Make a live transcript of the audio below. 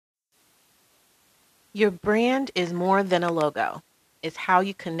Your brand is more than a logo. It's how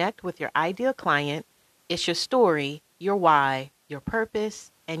you connect with your ideal client. It's your story, your why, your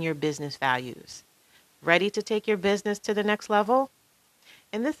purpose, and your business values. Ready to take your business to the next level?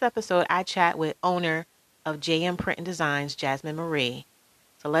 In this episode, I chat with owner of JM Print and Designs, Jasmine Marie.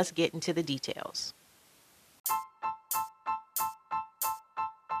 So let's get into the details.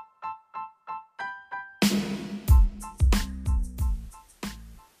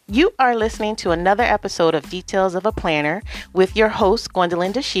 You are listening to another episode of Details of a Planner with your host,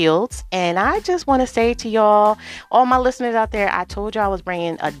 Gwendolyn DeShields. And I just want to say to y'all, all my listeners out there, I told y'all I was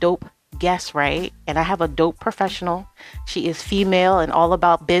bringing a dope guest, right? And I have a dope professional. She is female and all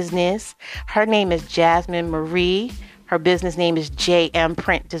about business. Her name is Jasmine Marie. Her business name is JM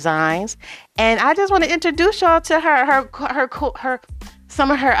Print Designs. And I just want to introduce y'all to her.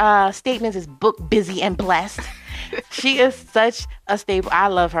 Some of her statements is book busy and blessed. She is such a staple. I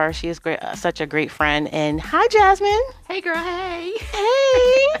love her. She is great, such a great friend. And hi, Jasmine. Hey, girl. Hey.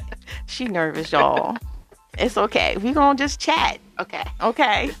 Hey. She nervous, y'all. It's okay. We gonna just chat.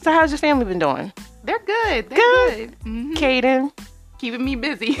 Okay. So how's your family been doing? They're good. They're good. Mm-hmm. Caden? Keeping me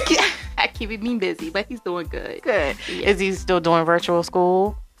busy. Keeping me busy, but he's doing good. Good. Yeah. Is he still doing virtual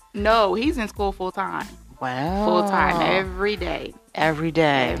school? No, he's in school full time. Wow. Full time every day. Every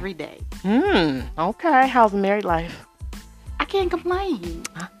day. Every day. Okay. How's the married life? I can't complain.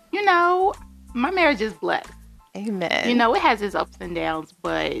 You know, my marriage is blessed. Amen. You know, it has its ups and downs,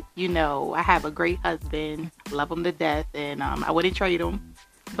 but, you know, I have a great husband. Love him to death, and I wouldn't trade him.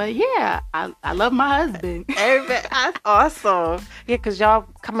 But, yeah, I love my husband. Amen. That's awesome. Yeah, because y'all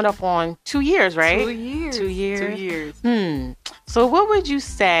coming up on 2 years, right? 2 years. 2 years. 2 years. So what would you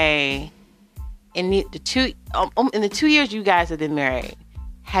say in the 2 years you guys have been married?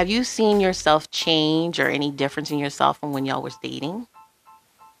 Have you seen yourself change or any difference in yourself from when y'all was dating?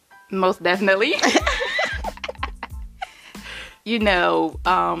 Most definitely. You know,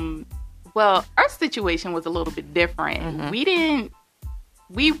 well, our situation was a little bit different. Mm-hmm.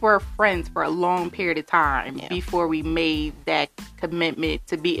 We were friends for a long period of time before we made that commitment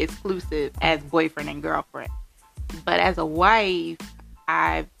to be exclusive as boyfriend and girlfriend. But as a wife,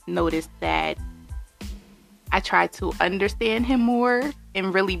 I've noticed that I try to understand him more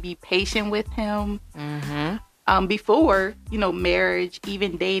and really be patient with him. Mm-hmm. Before, you know, marriage,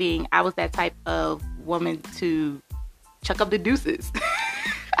 even dating, I was that type of woman to chuck up the deuces.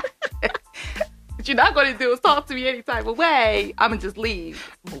 What you're not going to do is talk to me any type of way. I'm going to just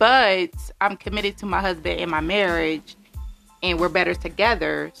leave. But I'm committed to my husband and my marriage, and we're better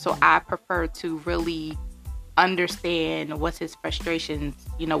together. So I prefer to really understand what's his frustrations,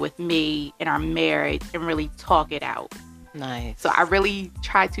 you know, with me and our marriage, and really talk it out. Nice. So I really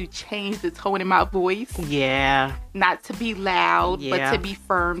try to change the tone in my voice. Yeah. Not to be loud, Yeah. but to be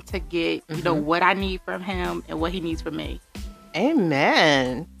firm, to get, you know, what I need from him and what he needs from me.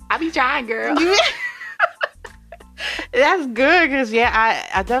 Amen. I be trying, girl. That's good because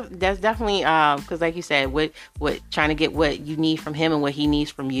that's definitely because like you said, what trying to get what you need from him and what he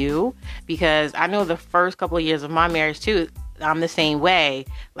needs from you. Because I know the first couple of years of my marriage too, I'm the same way.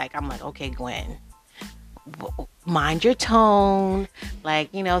 Like I'm like, okay, Gwen, mind your tone.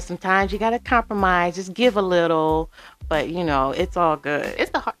 Like, you know, sometimes you gotta compromise, just give a little, but you know, it's all good.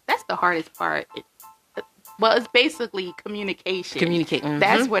 That's the hardest part. Well, it's basically communication. Communicating.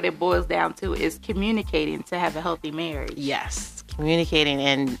 That's what it boils down to, is communicating to have a healthy marriage. Yes, communicating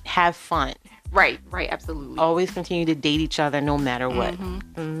and have fun. Right, absolutely. Always continue to date each other no matter what.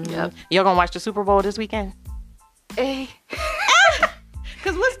 Yep. Y'all gonna watch the Super Bowl this weekend? Hey.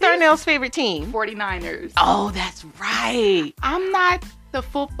 Because what's Darnell's favorite team? 49ers. Oh, that's right. I'm not the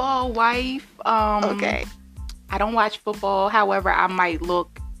football wife. Okay. I don't watch football. However, I might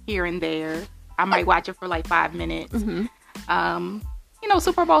look here and there. I might watch it for like 5 minutes. You know,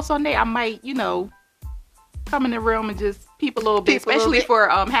 Super Bowl Sunday, I might, you know, come in the room and just peep a little bit, especially for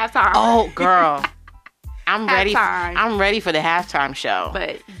halftime. Oh, girl. I'm ready. Halftime. I'm ready for the halftime show.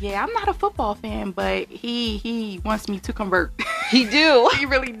 But yeah, I'm not a football fan, but he wants me to convert. He do. He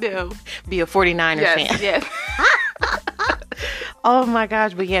really do. Be a 49ers fan. Yes. Oh my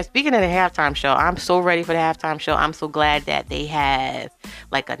gosh. But yeah, speaking of the halftime show, I'm so ready for the halftime show. I'm so glad that they have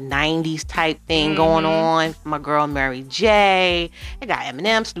like a 90s type thing going on. My girl Mary J. They got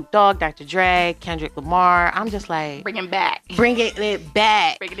Eminem, Snoop Dogg, Dr. Dre, Kendrick Lamar. I'm just like, Bringing it back. Bringing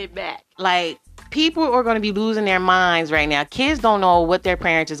it back. Like, people are going to be losing their minds right now. Kids don't know what their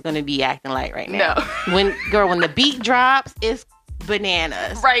parents is going to be acting like right now. No. When the beat drops, it's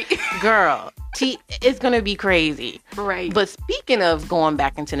bananas. Right. Girl, it's going to be crazy. Right. But speaking of going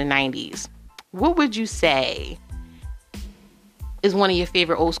back into the 90s, what would you say is one of your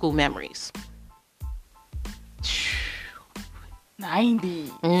favorite old school memories? 90s.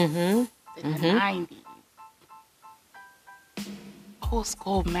 Mm-hmm. In the 90s. Old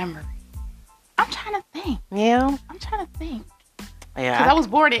school memory. I'm trying to think. Yeah. I'm trying to think. Yeah. Because I was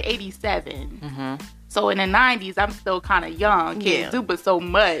born in 87. Mm-hmm. So in the 90s, I'm still kind of young. Can't do but so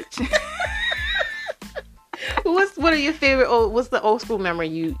much. What are your favorite? What's the old school memory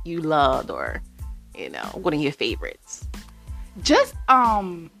you loved, or what are your favorites? Just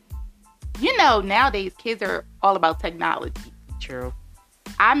nowadays kids are all about technology. True.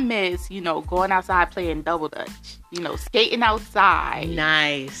 I miss going outside playing double dutch. Skating outside.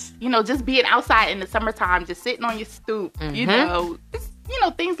 Nice. Just being outside in the summertime, just sitting on your stoop. Just,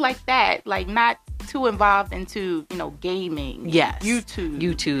 things like that. Like not too involved into gaming. Yes.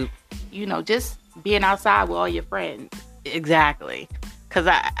 YouTube. Just being outside with all your friends. Exactly. Because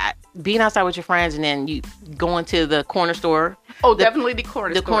I being outside with your friends and then you going to the corner store. Oh, definitely the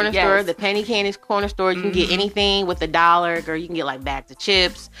corner store. The corner store, the penny candy corner store. You can get anything with $1. Girl, you can get like bags of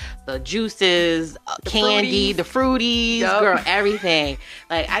chips, the juices, candy, the fruities, girl, everything.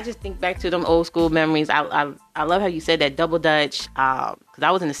 Like, I just think back to them old school memories. I love how you said that double dutch. Because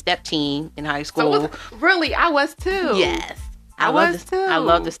I was in the step team in high school. Really? I was too. Yes. I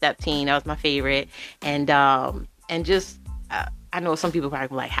love the step team. That was my favorite. And just... I know some people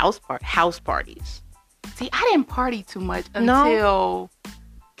probably like house parties. See, I didn't party too much until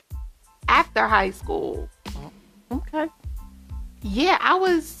after high school. Okay. Yeah, I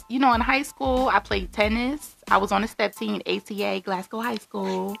was, in high school, I played tennis. I was on the step team, ATA, Glasgow High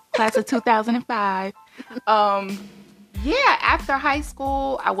School, class of 2005. After high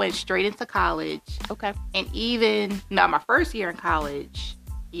school, I went straight into college. Okay. And my first year in college,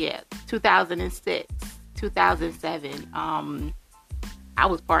 2006, 2007, I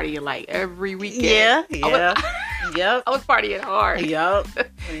was partying like every weekend. Yeah. Yep. I was partying hard. Yep.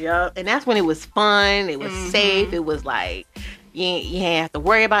 And that's when it was fun. It was safe. It was like you ain't have to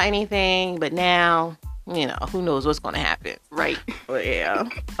worry about anything. But now, who knows what's going to happen. Right. But yeah.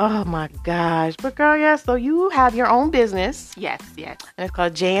 Oh my gosh. But girl, so you have your own business. Yes. And it's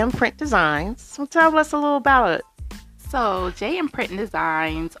called JM Print Designs. So tell us a little about it. So JM Print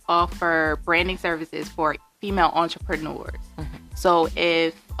Designs offer branding services for female entrepreneurs. So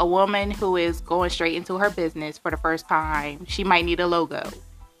if a woman who is going straight into her business for the first time, she might need a logo.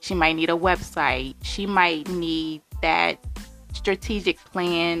 She might need a website. She might need that strategic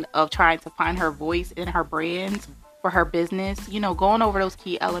plan of trying to find her voice in her brands for her business. Going over those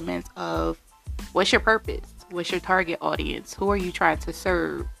key elements of what's your purpose? What's your target audience? Who are you trying to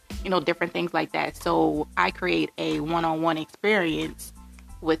serve? Different things like that. So I create a one-on-one experience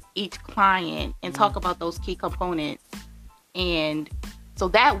with each client and talk about those key components. And so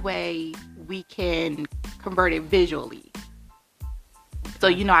that way we can convert it visually. So,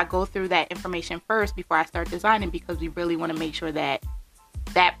 I go through that information first before I start designing, because we really want to make sure that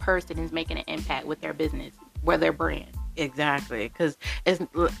that person is making an impact with their business or their brand. Exactly. Because it's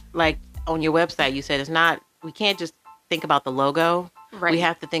like on your website, you said we can't just think about the logo. Right. We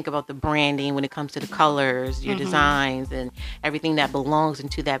have to think about the branding when it comes to the colors, your designs, and everything that belongs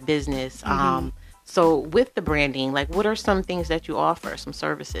into that business. So with the branding, like, what are some things that you offer, some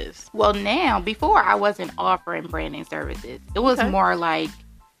services? Well, now, before I wasn't offering branding services. It was more like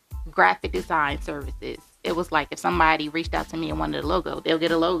graphic design services. It was like if somebody reached out to me and wanted a logo, they'll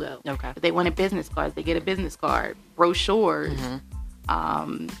get a logo. Okay. If they wanted business cards, they get a business card, brochures,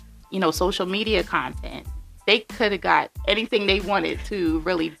 social media content. They could have got anything they wanted to,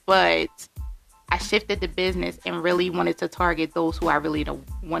 really, but I shifted the business and really wanted to target those who I really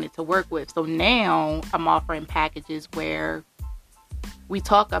wanted to work with. So now I'm offering packages where we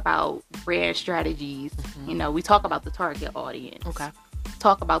talk about brand strategies. We talk about the target audience. Okay.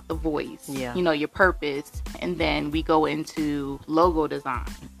 Talk about the voice. Yeah. Your purpose. And then we go into logo design.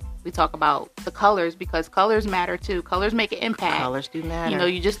 We talk about the colors, because colors matter too. Colors make an impact. Colors do matter.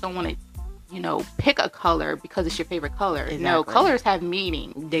 You just don't want to pick a color because it's your favorite color. Exactly. No, colors have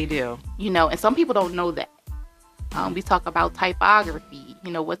meaning. They do. And some people don't know that. We talk about typography.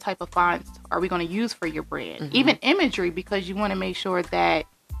 What type of fonts are we going to use for your brand? Even imagery, because you want to make sure that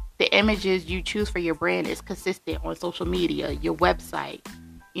the images you choose for your brand is consistent on social media, your website,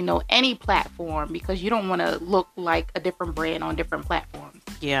 any platform, because you don't want to look like a different brand on different platforms.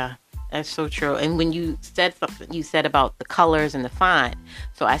 Yeah. That's so true. And when you said something, you said about the colors and the font.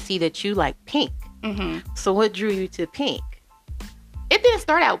 So I see that you like pink. So what drew you to pink? It didn't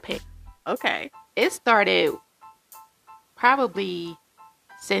start out pink. Okay. It started probably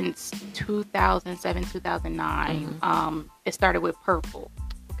since 2007, 2009. It started with purple.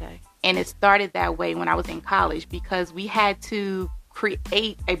 Okay. And it started that way when I was in college, because we had to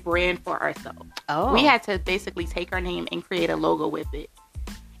create a brand for ourselves. Oh. We had to basically take our name and create a logo with it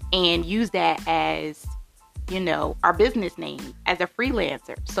and use that as, you know, our business name as a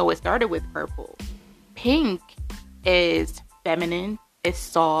freelancer. So it started with purple. Pink is feminine, it's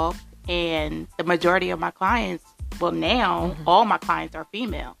soft, and the majority of my clients, well, now all my clients are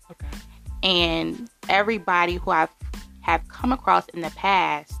female. Okay. And everybody who have come across in the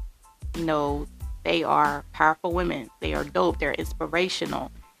past, you know, they are powerful women. They are dope. They're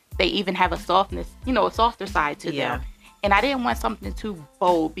inspirational. They even have a softness, you know, a softer side to them. And I didn't want something too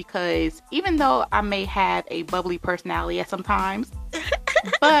bold because even though I may have a bubbly personality at some times,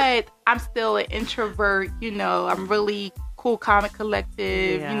 but I'm still an introvert, you know, I'm really cool, calm, and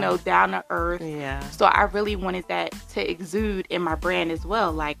collective, you know, down to earth. Yeah. So I really wanted that to exude in my brand as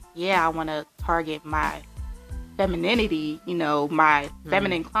well. Like, yeah, I want to target my femininity, you know, my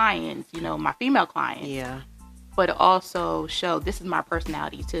feminine clients, you know, my female clients. Yeah. But also show this is my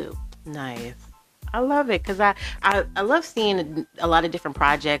personality too. Nice. I love it because I love seeing a lot of different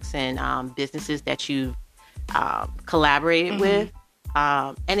projects and businesses that you've collaborated with.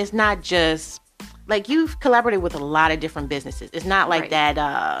 And it's not just like you've collaborated with a lot of different businesses. It's not like that.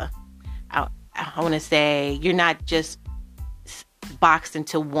 I want to say you're not just boxed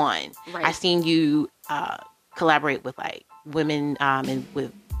into one. Right. I've seen you collaborate with like women and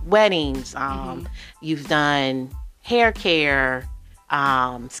with weddings. You've done hair care,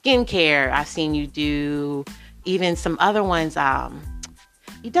 skincare. I've seen you do even some other ones.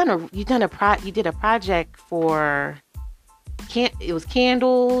 You did a project for it was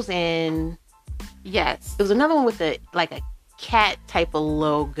candles, and yes, it was another one with a cat type of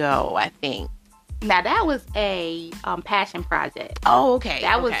logo, I think. Now that was a passion project. Oh, okay.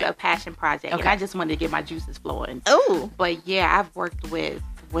 That was a passion project, okay. And I just wanted to get my juices flowing. Oh, but yeah, I've worked with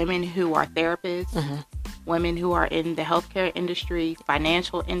women who are therapists, women who are in the healthcare industry,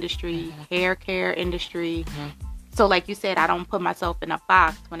 financial industry, hair care industry. So like you said, I don't put myself in a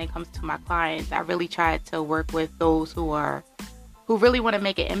box when it comes to my clients. I really try to work with those who really want to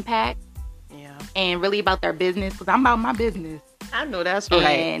make an impact. Yeah. And really about their business, because I'm about my business. I know that's right.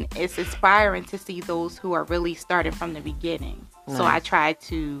 And it's inspiring to see those who are really starting from the beginning. Nice. So I try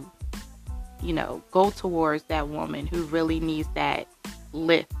to, you know, go towards that woman who really needs that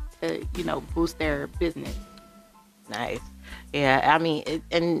lift to, you know, boost their business. Nice. Yeah, I mean,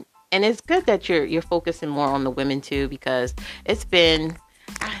 and it's good that you're focusing more on the women too, because it's been,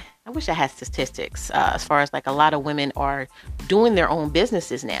 I wish I had statistics as far as like a lot of women are doing their own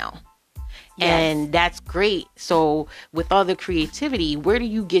businesses now. Yes. And that's great. So with all the creativity, where do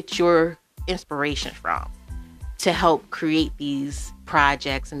you get your inspiration from to help create these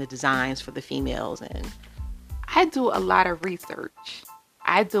projects and the designs for the females? And I do a lot of research.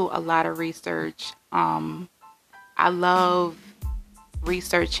 I love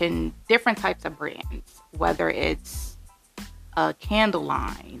researching different types of brands, whether it's a candle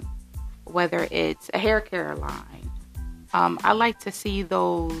line, whether it's a hair care line. I like to see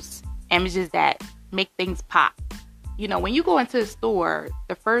those images that make things pop. You know, when you go into a store,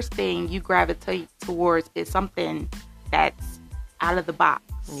 the first thing you gravitate towards is something that's out of the box.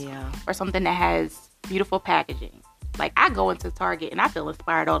 Yeah. Or something that has beautiful packaging. Like, I go into Target and I feel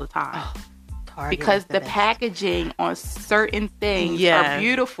inspired all the time. Oh, Target because the packaging on certain things are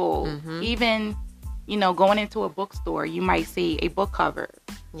beautiful. Even, you know, going into a bookstore, you might see a book cover.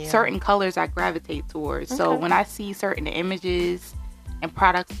 Yeah. Certain colors I gravitate towards. Okay. So when I see certain images and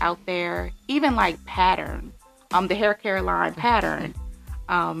products out there, even like pattern, the hair care line pattern,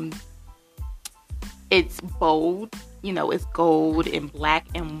 it's bold, you know, it's gold and black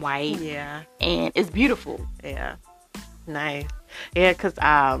and white. Yeah. And it's beautiful. Yeah. Nice. Yeah, because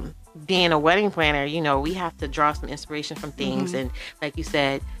being a wedding planner, you know, we have to draw some inspiration from things. And like you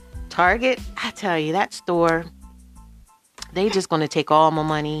said, Target, I tell you, that store, they just going to take all my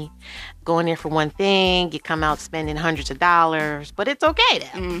money, go in there for one thing, you come out spending hundreds of dollars, but it's okay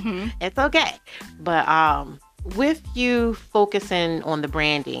though. It's okay. But with you focusing on the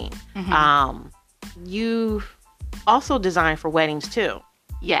branding, you also design for weddings too.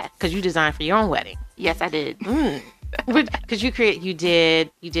 Yes. Because you designed for your own wedding. Yes, I did. Because you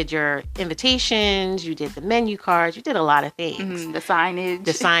did your invitations, you did the menu cards, you did a lot of things. The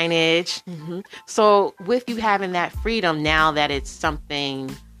signage. So with you having that freedom now that it's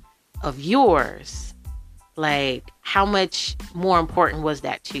something of yours, like how much more important was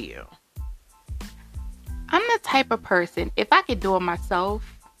that to you? I'm the type of person, if I could do it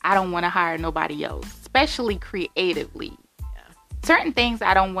myself, I don't want to hire nobody else, especially creatively. Certain things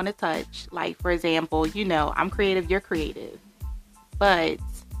I don't want to touch. Like, for example, you know, I'm creative, you're creative. But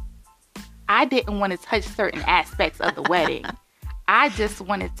I didn't want to touch certain aspects of the wedding. I just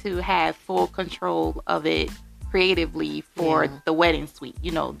wanted to have full control of it creatively for the wedding suite,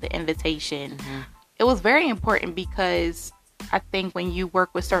 you know, the invitation. It was very important because I think when you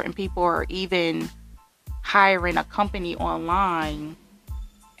work with certain people or even hiring a company online,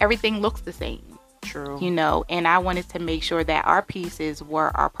 everything looks the same. True. You know, and I wanted to make sure that our pieces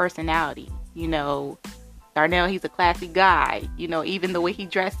were our personality. You know, Darnell, he's a classy guy, you know, even the way he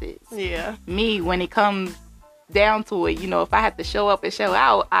dresses. Yeah. Me, when it comes down to it, you know, if I have to show up and show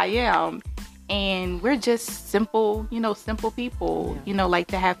out, I am. And we're just simple, you know, simple people, you know, like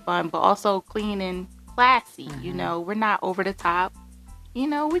to have fun, but also clean and classy. You know, we're not over the top. You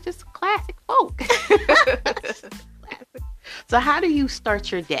know, we're just classic folk. So how do you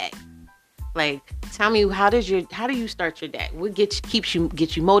start your day? Like, tell me, how do you start your day? What gets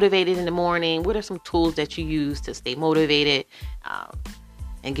you motivated in the morning? What are some tools that you use to stay motivated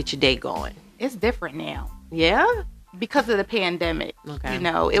and get your day going? It's different now. Yeah? Because of the pandemic. Okay. You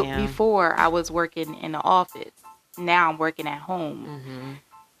know, before I was working in the office. Now I'm working at home.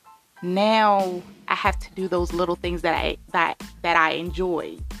 Now I have to do those little things that I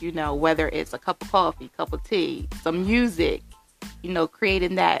enjoy, you know, whether it's a cup of coffee, cup of tea, some music, you know,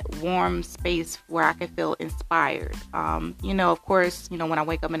 creating that warm space where I can feel inspired. You know, of course, you know, when I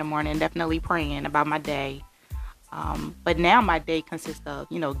wake up in the morning, definitely praying about my day. But now my day consists of,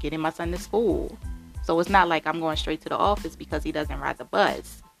 you know, getting my son to school. So it's not like I'm going straight to the office because he doesn't ride the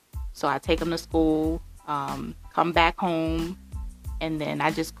bus. So I take him to school, come back home, and then I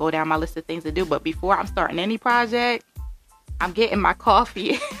just go down my list of things to do. But before I'm starting any project, I'm getting my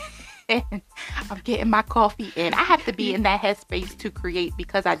coffee. I have to be in that headspace to create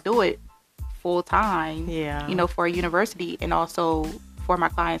because I do it full time. Yeah. You know, for a university and also for my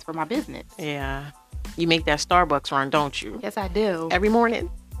clients for my business. Yeah. You make that Starbucks run, don't you? Yes, I do. Every morning?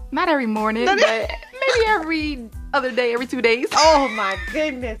 Not every morning, but maybe every other day, every 2 days. Oh my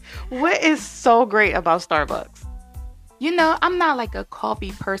goodness. What is so great about Starbucks? You know, I'm not like a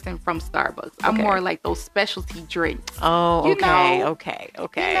coffee person from Starbucks. I'm more like those specialty drinks. Oh, okay,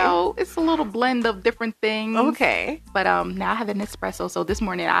 okay. You know, it's a little blend of different things. Okay. But now I have an espresso. So this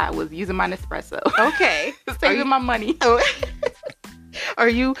morning I was using my Nespresso. Okay. Saving my money. Are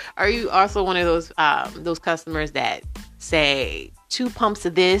you also one of those customers that say 2 pumps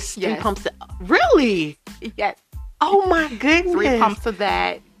of this, 3 pumps of... Really? Yes. Oh my goodness. 3 pumps of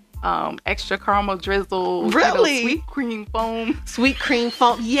that. Extra caramel drizzle. Really? You know, sweet cream foam. Sweet cream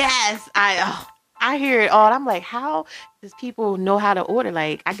foam. Yes. I hear it all. I'm like, how does people know how to order?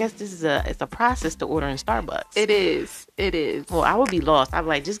 Like, I guess it's a process to order in Starbucks. It is. Well, I would be lost. I'm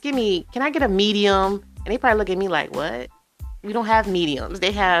like, just can I get a medium? And they probably look at me like, what? We don't have mediums.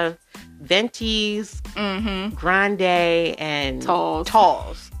 They have ventis, grande, and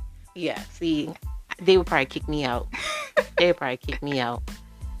talls. Yeah, see, they would probably kick me out.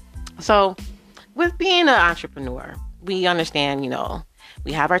 So, with being an entrepreneur, we understand, you know,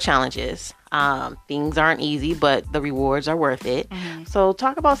 we have our challenges. Things aren't easy, but the rewards are worth it. So,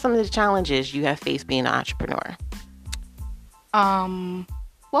 talk about some of the challenges you have faced being an entrepreneur. Well,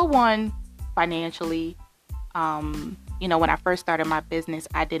 one, financially. You know, when I first started my business,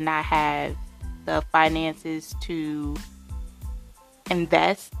 I did not have the finances to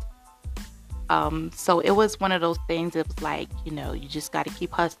invest. So it was one of those things. It was like, you know, you just got to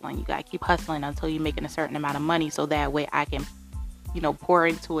keep hustling. You got to keep hustling until you're making a certain amount of money. So that way I can, you know, pour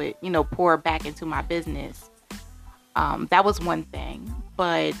back into my business. That was one thing.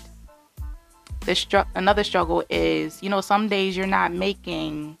 But another struggle is, you know, some days you're not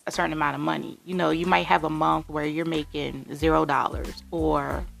making a certain amount of money. You know, you might have a month where you're making $0,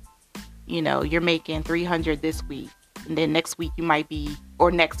 or, you know, you're making $300 this week. And then next week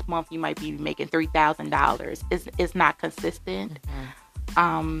next month you might be making $3,000. It's not consistent.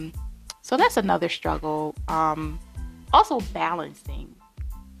 So that's another struggle. Also balancing,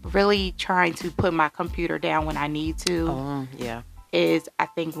 really trying to put my computer down when I need to. Is, I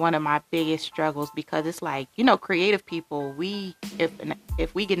think, one of my biggest struggles, because it's like, you know, creative people,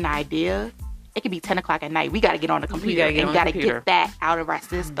 if we get an idea, it could be 10 o'clock at night. We got to get on the computer and got to get that out of our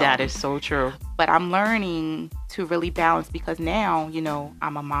system. That is so true. But I'm learning to really balance, because now, you know,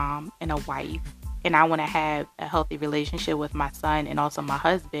 I'm a mom and a wife, and I want to have a healthy relationship with my son and also my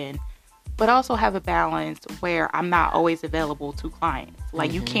husband, but also have a balance where I'm not always available to clients.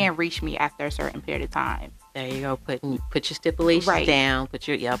 Like, you can't reach me after a certain period of time. There you go. Put your stipulations down. Put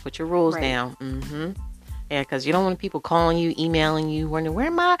your rules down. Yeah, because you don't want people calling you, emailing you, wondering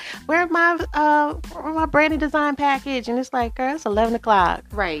where my branding design package, and it's like, girl, it's 11 o'clock.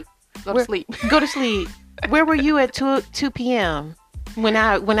 Right. Go to sleep. Go to sleep. Where were you at 2 p.m. when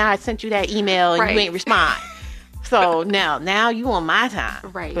I sent you that email and you ain't respond? So now you on my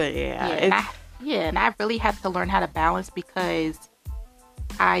time. Right. But and I really have to learn how to balance because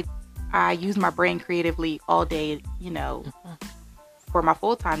I use my brain creatively all day, for my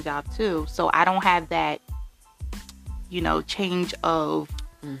full-time job too. So I don't have that, change of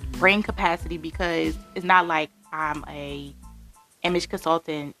brain capacity because it's not like I'm a image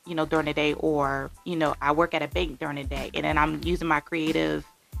consultant, during the day, or, I work at a bank during the day and then I'm using my creative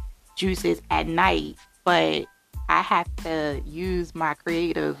juices at night. But I have to use my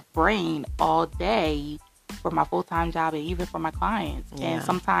creative brain all day for my full-time job and even for my clients. Yeah. And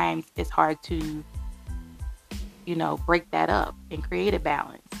sometimes it's hard to, break that up and create a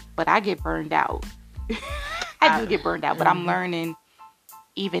balance. But I get burned out. I do get burned out, but I'm learning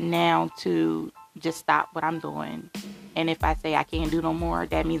even now to just stop what I'm doing. And if I say I can't do no more,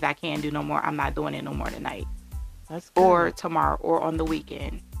 that means I can't do no more. I'm not doing it no more tonight. That's good. Or tomorrow or on the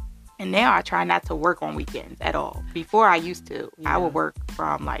weekend. And now I try not to work on weekends at all. Before I used to. Yeah. I would work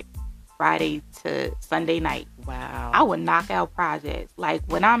from like Friday to Sunday night. Wow. I would knock out projects. Like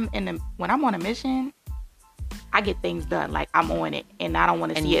when I'm on a mission, I get things done. Like I'm on it and I don't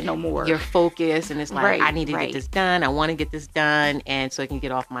want to see it no more. You're focused and it's like, I need to get this done. I want to get this done. And so it can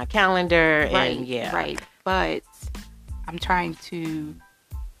get off my calendar. Right. And yeah. Right. But I'm trying to,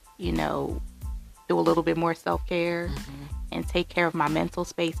 do a little bit more self-care and take care of my mental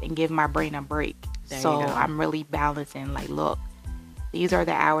space and give my brain a break. So I'm really balancing, like, look, these are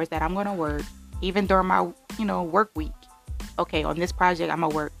the hours that I'm going to work, even during my, work week. Okay, on this project, I'm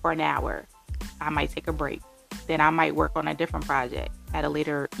going to work for an hour. I might take a break. Then I might work on a different project at a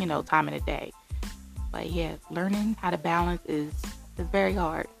later, time in the day. But yeah, learning how to balance is very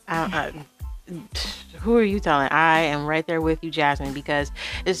hard. Who are you telling? I am right there with you, Jasmine, because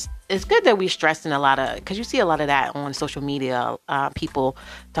it's good that we stressing a lot of, because you see a lot of that on social media. People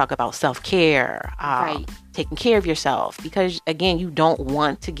talk about self-care, taking care of yourself, because again, you don't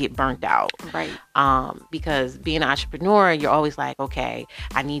want to get burnt out. Right. Because being an entrepreneur, you're always like, okay,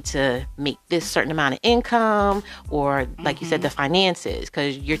 I need to make this certain amount of income, or like you said, the finances,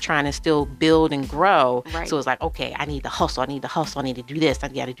 because you're trying to still build and grow. Right. So it's like, okay, I need to hustle. I need to do this. I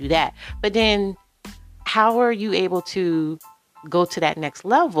got to do that. But then how are you able to go to that next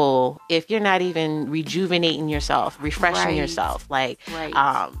level if you're not even rejuvenating yourself, refreshing yourself, like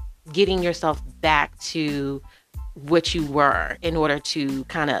getting yourself back to what you were in order to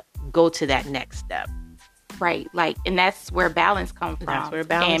kind of go to that next step? Right. Like, and that's where balance comes from. That's where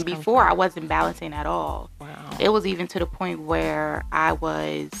balance comes from. And before I wasn't balancing at all. Wow. It was even to the point where I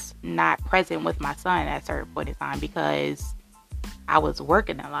was not present with my son at a certain point in time because I was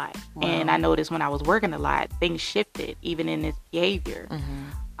working a lot. Wow. And I noticed when I was working a lot, things shifted, even in this behavior.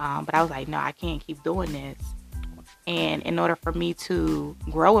 But I was like, no, I can't keep doing this. And in order for me to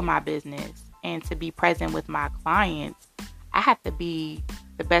grow in my business and to be present with my clients, I have to be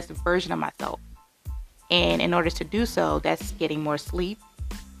the best version of myself. And in order to do so, that's getting more sleep.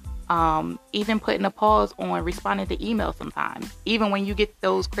 Even putting a pause on responding to emails sometimes. Even when you get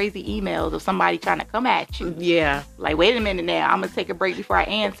those crazy emails of somebody trying to come at you. Yeah. Like, wait a minute now. I'm going to take a break before I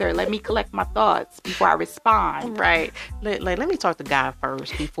answer. Let me collect my thoughts before I respond. Right. Let me talk to God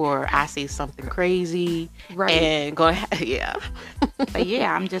first before I say something crazy. Right. And go ahead. Yeah. But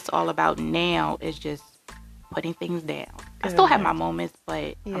yeah, I'm just all about now is just putting things down. I still have my moments,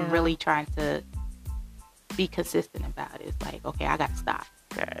 but I'm really trying to be consistent about it. It's like, okay, I got to stop.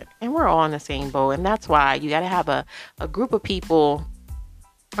 Good. And we're all in the same boat. And that's why you got to have a group of people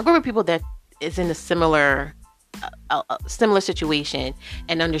that is in a similar situation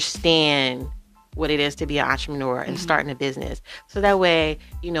and understand what it is to be an entrepreneur and starting a business. So that way,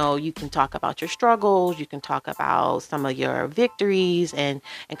 you can talk about your struggles, you can talk about some of your victories and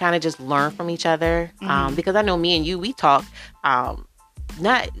kind of just learn from each other. Because I know me and you, we talk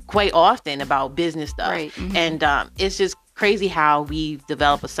not quite often about business stuff. Right. And it's just crazy how we've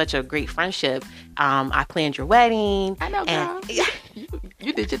developed such a great friendship. I planned your wedding. I know, girl.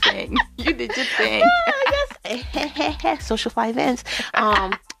 You did your thing. You did your thing. Yes. Social fly events.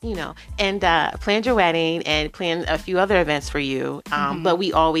 And planned your wedding and planned a few other events for you. But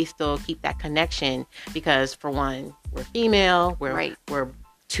we always still keep that connection because, for one, we're female. We're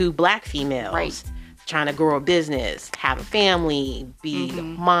two Black females. Right. Trying to grow a business, have a family, be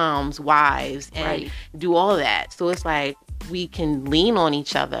moms, wives, and do all that. So it's like we can lean on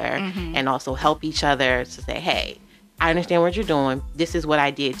each other and also help each other to say, hey, I understand what you're doing. This is what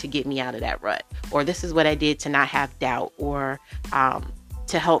I did to get me out of that rut. Or this is what I did to not have doubt, or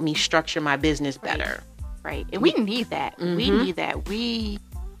to help me structure my business better. Right. And we need that. We need that. We,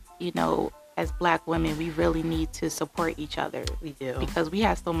 as Black women, we really need to support each other. We do. Because we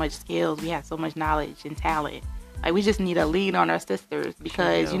have so much skills, we have so much knowledge and talent. Like, we just need to lean on our sisters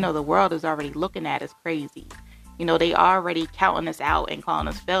because, the world is already looking at us crazy. They already counting us out and calling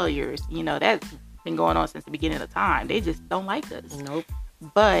us failures. That's been going on since the beginning of time. They just don't like us. Nope.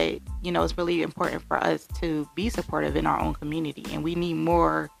 But, it's really important for us to be supportive in our own community. And we need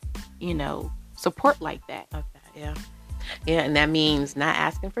more, support like that. Okay, yeah. Yeah, and that means not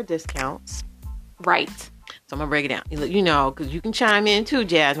asking for discounts. Right. So I'm going to break it down. Because you can chime in too,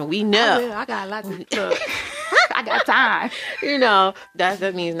 Jasmine. We know. I got a lot to look. I got time.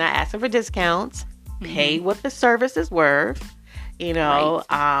 That means not asking for discounts. Pay what the service is worth. Right.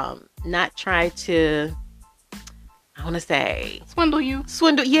 Not try to, I want to say, swindle you.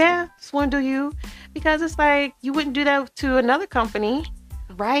 Swindle you. Because it's like, you wouldn't do that to another company.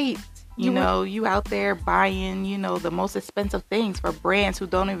 Right. You out there buying, the most expensive things for brands who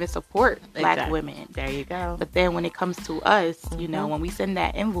don't even support Black women. There you go. But then when it comes to us, when we send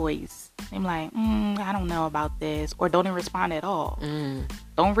that invoice, I'm like, I don't know about this, or don't even respond at all.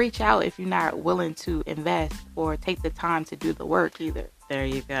 Don't reach out if you're not willing to invest or take the time to do the work either. There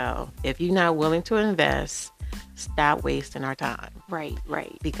you go. If you're not willing to invest, stop wasting our time. Right.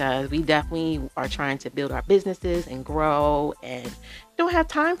 Because we definitely are trying to build our businesses and grow and don't have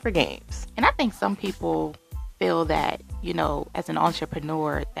time for games. And I think some people feel that, as an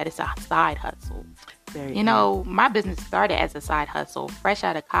entrepreneur, that it's a side hustle. My business started as a side hustle, fresh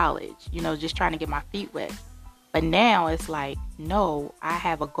out of college, just trying to get my feet wet. But now it's like, no, I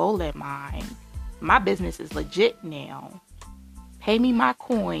have a goal in mind. My business is legit now. Pay me my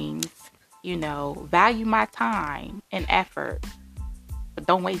coins, value my time and effort. But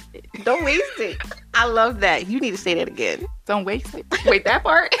don't waste it. Don't waste it. I love that. You need to say that again. Don't waste it. Wait, that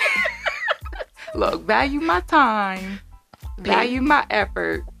part? Look, value my time. Value my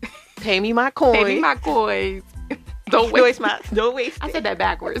effort. Pay me my coins. Pay me my coins. Don't waste it. I said that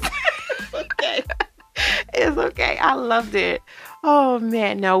backwards. Okay. It's okay. I loved it. Oh,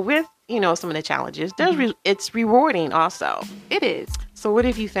 man. Now, with, some of the challenges, it's rewarding also. It is. So what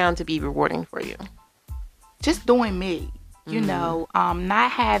have you found to be rewarding for you? Just doing me.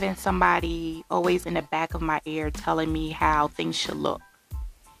 Not having somebody always in the back of my ear telling me how things should look.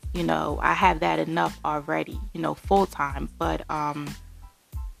 I have that enough already, full time. But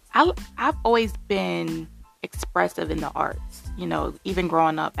I've always been expressive in the arts. Even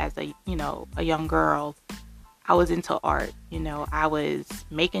growing up as a young girl, I was into art. I was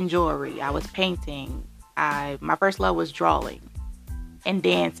making jewelry. I was painting. My first love was drawing and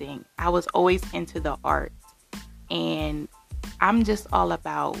dancing. I was always into the arts. And I'm just all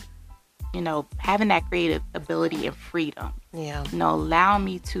about, having that creative ability and freedom. Yeah. Allow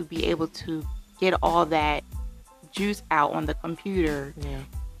me to be able to get all that juice out on the computer. Yeah.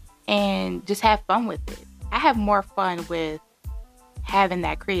 And just have fun with it. I have more fun with having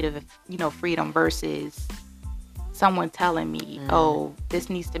that creative, freedom versus someone telling me, oh, this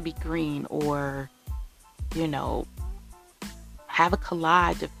needs to be green, or, have a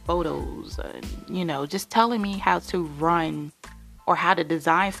collage of photos and, just telling me how to run or how to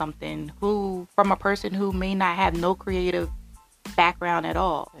design something from a person who may not have no creative background at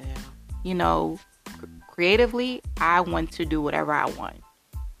all. Yeah. Creatively, I want to do whatever I want.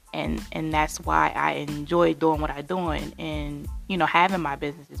 And that's why I enjoy doing what I'm doing and, having my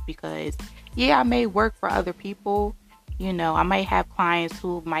businesses, because I may work for other people. I might have clients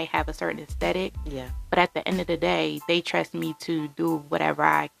who might have a certain aesthetic. Yeah. But at the end of the day, they trust me to do whatever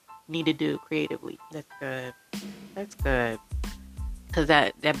I need to do creatively. That's good. Because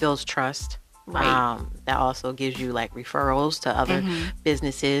that builds trust. Right. That also gives you like referrals to other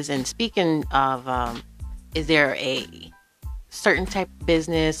businesses. And speaking of, is there a certain type of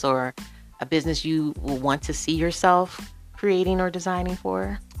business or a business you will want to see yourself creating or designing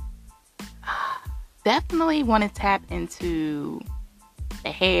for? Definitely want to tap into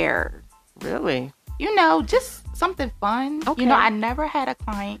the hair. Really? Just something fun. Okay. I never had a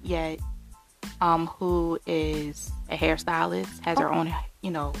client yet who is a hairstylist, has her own,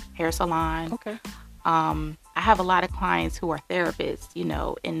 hair salon. Okay. I have a lot of clients who are therapists,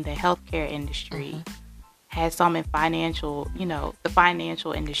 in the healthcare industry. Has some in financial, the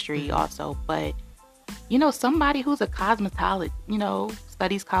financial industry also. But, somebody who's a cosmetologist,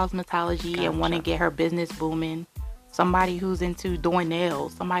 studies cosmetology and want to get her business booming. Somebody who's into doing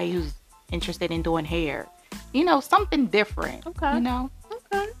nails. Somebody who's interested in doing hair. Something different. Okay.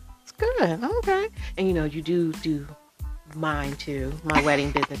 Okay. It's good. Okay. And, you do mine too. My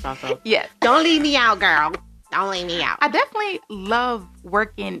wedding business also. Yes. Don't leave me out, girl. Don't leave me out. I definitely love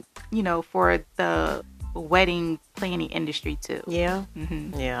working, for the wedding planning industry too. Yeah.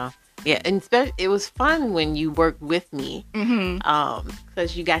 Yeah, and it was fun when you worked with me,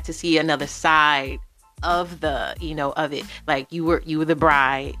 because you got to see another side of the, of it. Like you were the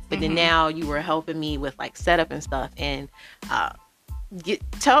bride, but then now you were helping me with like setup and stuff. And you can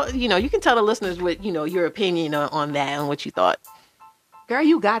tell the listeners what, your opinion on that and what you thought. Girl,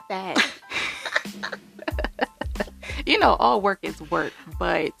 you got that. All work is work,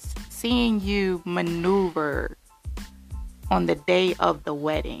 but seeing you maneuver on the day of the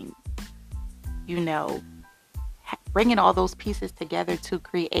wedding, bringing all those pieces together to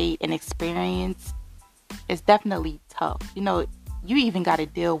create an experience is definitely tough. You even got to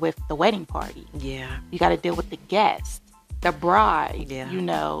deal with the wedding party. Yeah. You got to deal with the guest, the bride, yeah.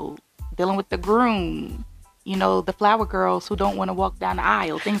 Dealing with the groom, the flower girls who don't want to walk down the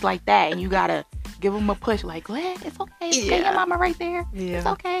aisle, things like that. And you got to give them a push like, Glenn, it's okay. It's okay. Your mama right there. Yeah. It's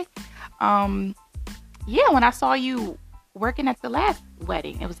okay. When I saw you working at the last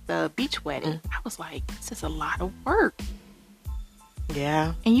wedding, it was the beach wedding. I was like, this is a lot of work.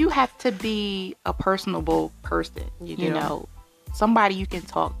 Yeah. And you have to be a personable person, somebody you can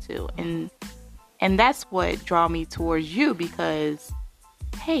talk to. And that's what drew me towards you, because,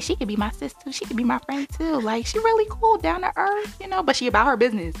 hey, she could be my sister. She could be my friend too. Like, she really cool, down to earth, but she about her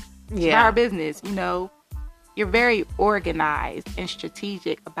business. She's about her business, You're very organized and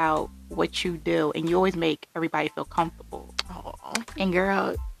strategic about what you do, and you always make everybody feel comfortable. Oh. And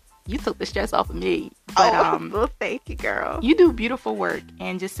girl, you took the stress off of me. But well, thank you, girl. You do beautiful work,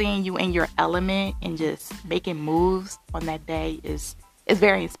 and just seeing you in your element and just making moves on that day is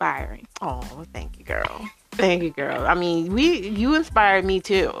very inspiring. Oh, thank you, girl. Thank you, girl. I mean, you inspired me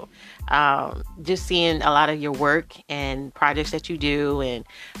too. Just seeing a lot of your work and projects that you do, and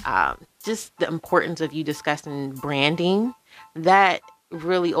just the importance of you discussing branding, that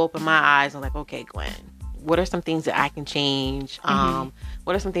really opened my eyes. I'm like, okay, Gwen, what are some things that I can change?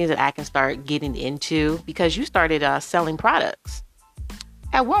 What are some things that I can start getting into? Because you started selling products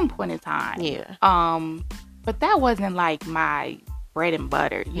at one point in time. Yeah. But that wasn't like my bread and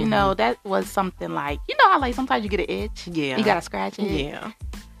butter. That was something like, how like sometimes you get an itch. Yeah. You gotta scratch it. Yeah.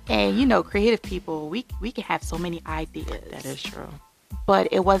 And creative people, we can have so many ideas. That is true. But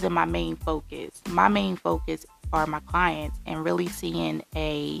it wasn't my main focus. My main focus are my clients, and really seeing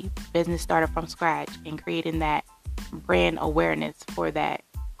a business started from scratch and creating that brand awareness for that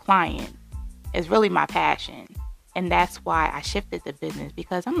client is really my passion. And that's why I shifted the business,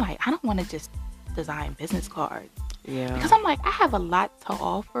 because I'm like, I don't want to just design business cards. Yeah. Because I'm like, I have a lot to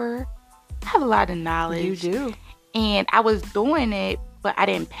offer. I have a lot of knowledge. You do. And I was doing it, but I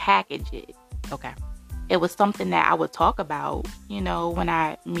didn't package it. Okay. It was something that I would talk about, when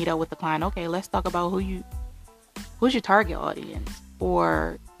I meet up with the client. Okay, let's talk about who's your target audience,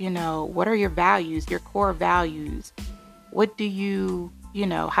 or, what are your values, your core values? What do you,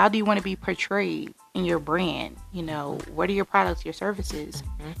 how do you want to be portrayed in your brand? What are your products, your services?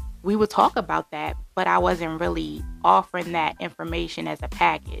 We would talk about that, but I wasn't really offering that information as a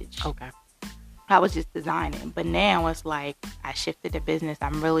package. Okay. I was just designing. But now it's like I shifted the business.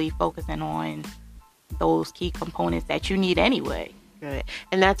 I'm really focusing on those key components that you need anyway. Good.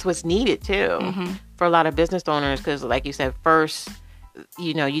 And that's what's needed too for a lot of business owners, because like you said, first,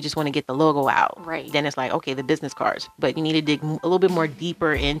 you just want to get the logo out. Right. Then it's like, okay, the business cards. But you need to dig a little bit more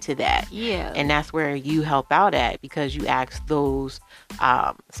deeper into that. Yeah. And that's where you help out at, because you ask those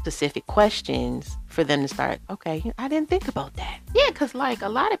specific questions for them to start, okay, I didn't think about that. Yeah, because like a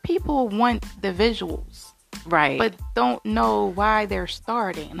lot of people want the visuals. Right. But don't know why they're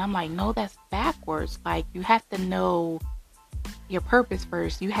starting. And I'm like, no, that's backwards. Like, you have to know your purpose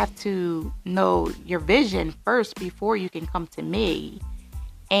first. You have to know your vision first before you can come to me.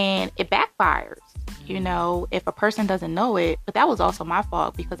 And it backfires, if a person doesn't know it. But that was also my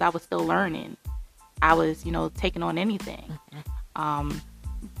fault, because I was still learning. I was, taking on anything.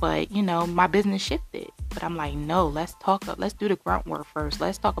 But, my business shifted. But I'm like, no, let's do the grunt work first.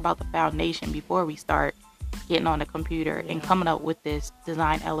 Let's talk about the foundation before we start getting on the computer and coming up with this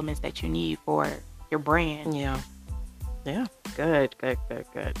design elements that you need for your brand. Yeah. Good.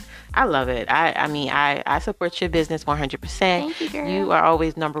 I love it. I support your business 100%. Thank you, girl. You are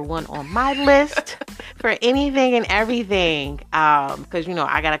always number one on my list for anything and everything. Because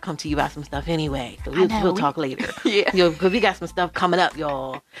I gotta come to you about some stuff anyway. So we'll talk later. Yeah. Because we got some stuff coming up,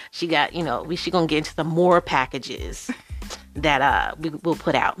 y'all. She got, she gonna get into some more packages that we'll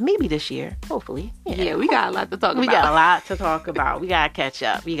put out maybe this year, hopefully. Yeah, we got a lot to talk about. We got a lot to talk about. We gotta catch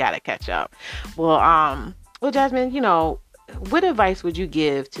up. Well, Jasmine, what advice would you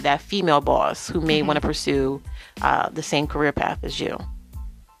give to that female boss who may want to pursue the same career path as you?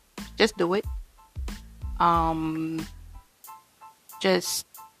 Just do it. Just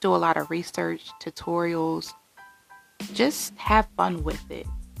do a lot of research, tutorials. Just have fun with it.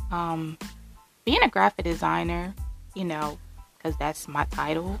 being a graphic designer, you know, because that's my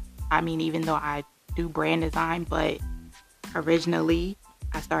title. I mean, even though I do brand design, but originally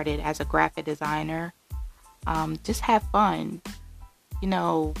I started as a graphic designer. Just have fun, you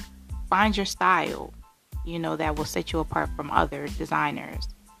know, find your style, you know, that will set you apart from other designers.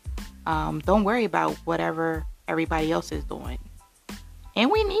 Don't worry about whatever everybody else is doing. And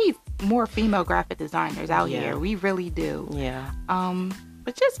we need more female graphic designers out here. We really do. Yeah.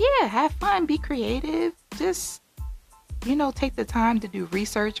 But just, have fun, be creative. Just, you know, take the time to do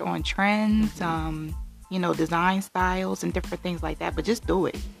research on trends, you know, design styles and different things like that. But just do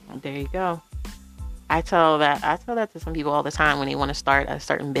it. There you go. I tell that to some people all the time when they want to start a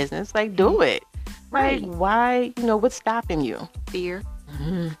certain business. Like, do it. Right. Like, why, you know, what's stopping you? Fear.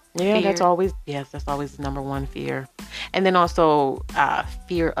 Mm-hmm. Yeah, Fear. that's always the number one fear. And then also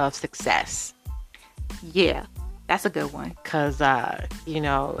fear of success. Yeah, that's a good one. Because, you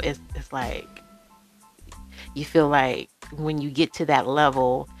know, it's like, you feel like when you get to that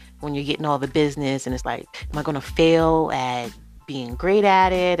level, when you're getting all the business, and it's like, am I going to fail at being great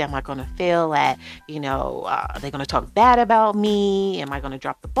at it? Am I going to fail at, you know, are they going to talk bad about me? Am I going to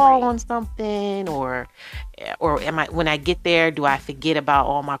drop the ball on something? Or am I, when I get there, do I forget about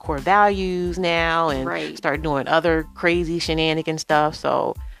all my core values now and start doing other crazy shenanigan stuff?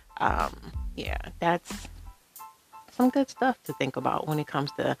 So, that's some good stuff to think about when it comes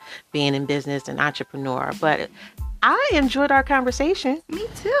to being in business and entrepreneur. But I enjoyed our conversation. Me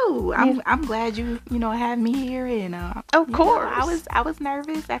too. I'm glad you know, had me here, and of course, know, I was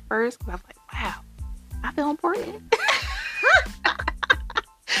nervous at first because I was like, wow, I feel important.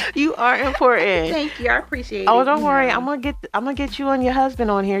 You are important. Thank you. I appreciate it. Oh, don't worry. I'm gonna get you and your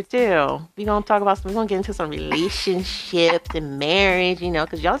husband on here too. We're gonna talk about we're gonna get into some relationships and marriage, you know,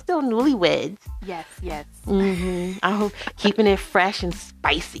 because y'all still newlyweds. Yes. Mm-hmm. I hope keeping it fresh and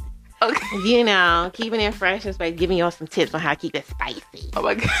spicy. Okay. You know, keeping it fresh and spicy, giving y'all some tips on how to keep it spicy. Oh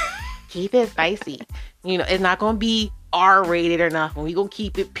my God. Keep it spicy. You know, it's not gonna be R-rated or nothing. We're gonna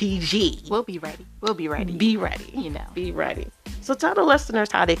keep it PG. We'll be ready. Be ready. You know. Be ready. So tell the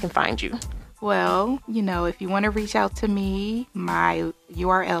listeners how they can find you. Well, you know, if you want to reach out to me, my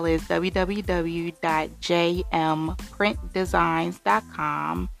URL is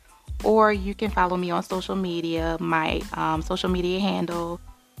www.jmprintdesigns.com, or you can follow me on social media. My social media handle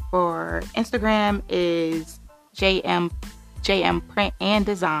for Instagram is JM Print and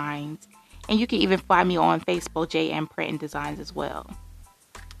Designs, and you can even find me on Facebook, JM Print and Designs as well.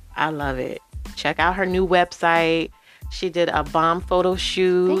 I love it. Check out her new website. She did a bomb photo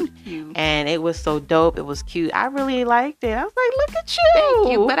shoot. Thank you. And it was so dope. It was cute. I really liked it. I was like, look at you.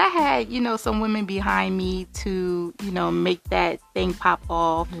 Thank you. But I had, you know, some women behind me to, you know, make that thing pop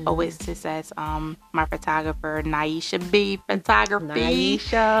off. Oasis as my photographer, Naisha B Photography.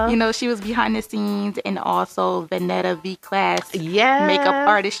 Naisha. You know, she was behind the scenes, and also Vanetta V Class yes. Makeup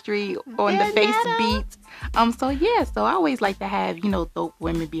Artistry on the Face Beats. So I always like to have, you know, dope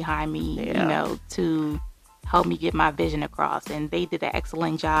women behind me, you know, to help me get my vision across, and they did an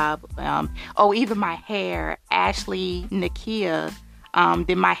excellent job. Even my hair, Ashley Nakia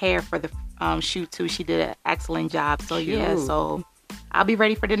did my hair for the shoot too. She did an excellent job. So so I'll be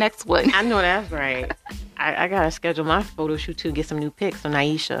ready for the next one. I know that's right. I gotta schedule my photo shoot too, get some new pics. So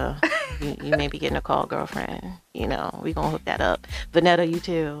Naisha, you may be getting a call, girlfriend. You know, we gonna hook that up. Vanetta, you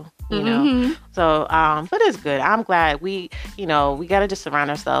too. You know, so but it's good. I'm glad we gotta just surround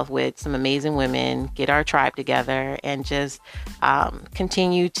ourselves with some amazing women, get our tribe together, and just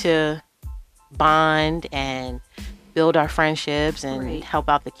continue to bond and build our friendships and help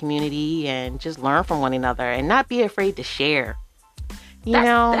out the community, and just learn from one another, and not be afraid to share.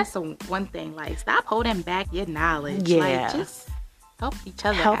 That's one thing. Like, stop holding back your knowledge. Yeah. Like, just help each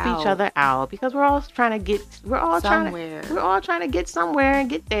other out, because we're all trying to get somewhere and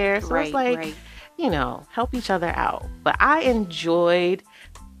get there. So it's like, you know, help each other out. But I enjoyed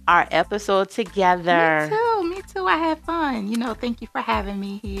our episode together. Me too. I had fun. You know, thank you for having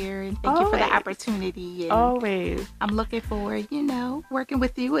me here, and thank you for the opportunity. And always. I'm looking forward, you know, working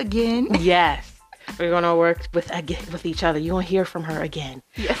with you again. Yes. We're going to work with each other. You're going to hear from her again.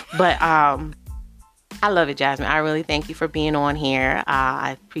 Yes. But I love it, Jasmine. I really thank you for being on here.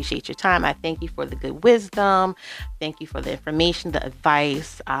 I appreciate your time. I thank you for the good wisdom. Thank you for the information, the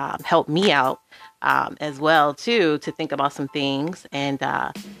advice. Helped me out as well, too, to think about some things. And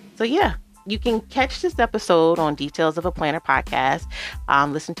you can catch this episode on Details of a Planner podcast.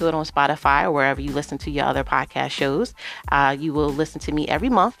 Listen to it on Spotify or wherever you listen to your other podcast shows. You will listen to me every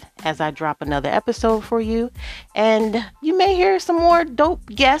month as I drop another episode for you. And you may hear some more dope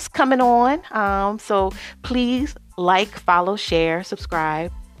guests coming on. So please like, follow, share,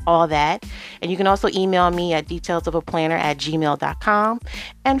 subscribe all that. And you can also email me at detailsofaplanner@gmail.com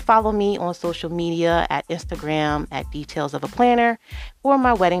and follow me on social media at Instagram at detailsofaplanner or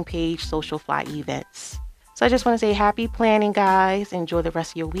my wedding page, Social Fly Events. So I just want to say happy planning, guys. Enjoy the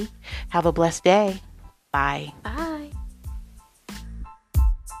rest of your week. Have a blessed day. Bye. Bye.